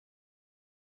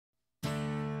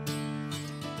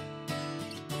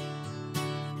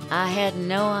I had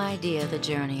no idea the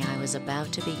journey I was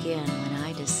about to begin when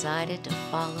I decided to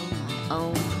follow my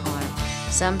own heart.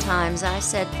 Sometimes I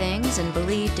said things and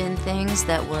believed in things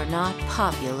that were not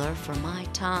popular for my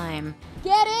time.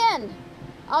 Get in!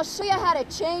 I'll show you how to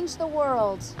change the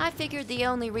world. I figured the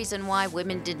only reason why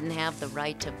women didn't have the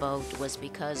right to vote was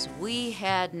because we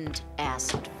hadn't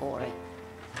asked for it.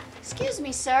 Excuse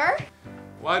me, sir.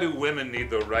 Why do women need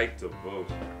the right to vote?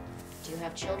 Do you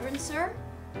have children, sir?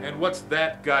 And what's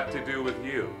that got to do with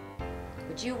you?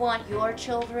 Would you want your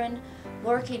children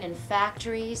working in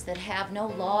factories that have no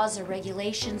laws or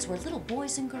regulations, where little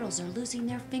boys and girls are losing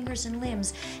their fingers and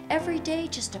limbs every day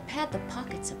just to pad the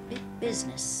pockets of big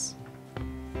business?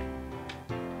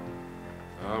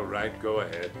 All right, go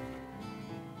ahead.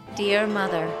 Dear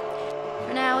Mother,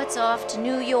 for now it's off to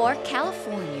New York,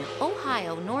 California,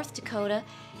 Ohio, North Dakota,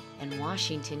 and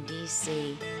Washington,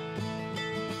 D.C.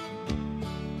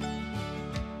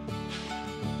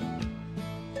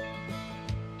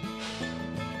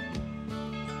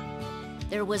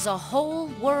 There was a whole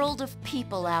world of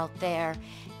people out there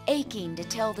aching to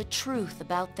tell the truth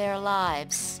about their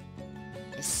lives,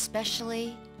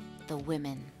 especially the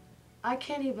women. I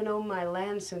can't even own my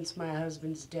land since my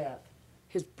husband's death.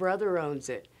 His brother owns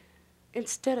it,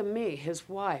 instead of me, his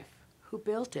wife, who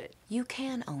built it. You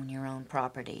can own your own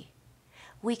property.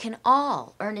 We can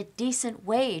all earn a decent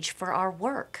wage for our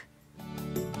work.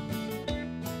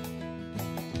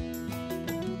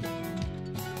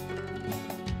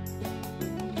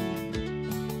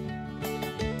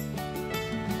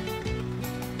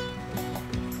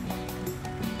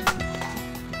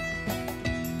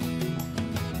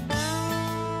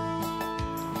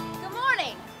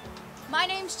 My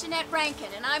name's Jeannette Rankin,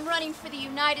 and I'm running for the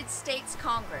United States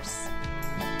Congress.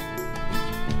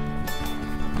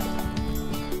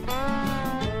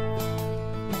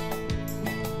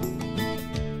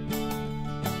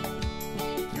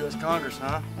 U.S. Congress,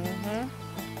 huh? Mm-hmm.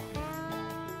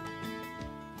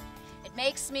 It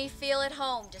makes me feel at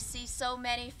home to see so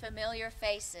many familiar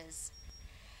faces.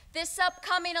 This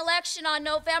upcoming election on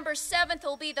November 7th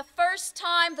will be the first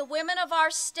time the women of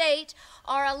our state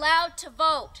are allowed to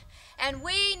vote. And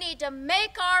we need to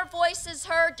make our voices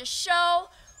heard to show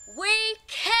we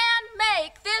can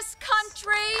make this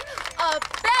country a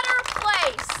better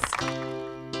place.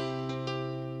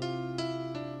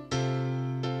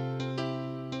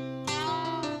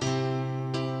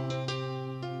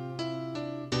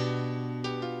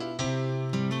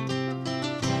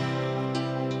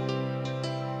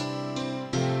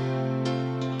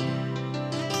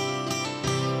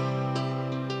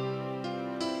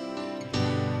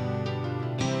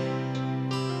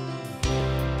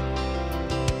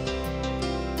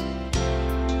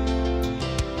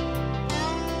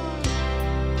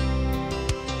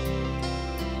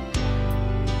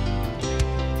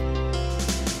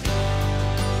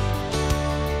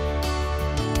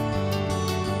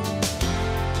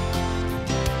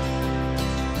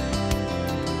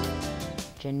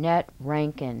 Jeannette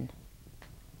Rankin,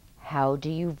 how do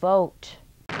you vote?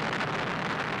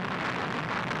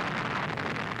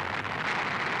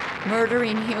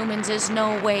 Murdering humans is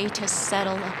no way to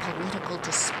settle a political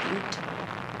dispute.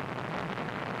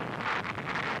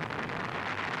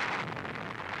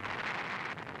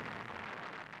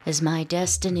 As my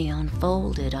destiny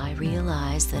unfolded, I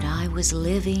realized that I was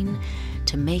living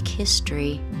to make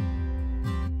history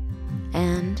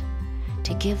and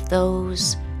to give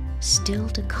those still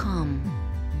to come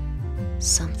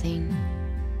something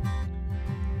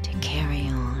to carry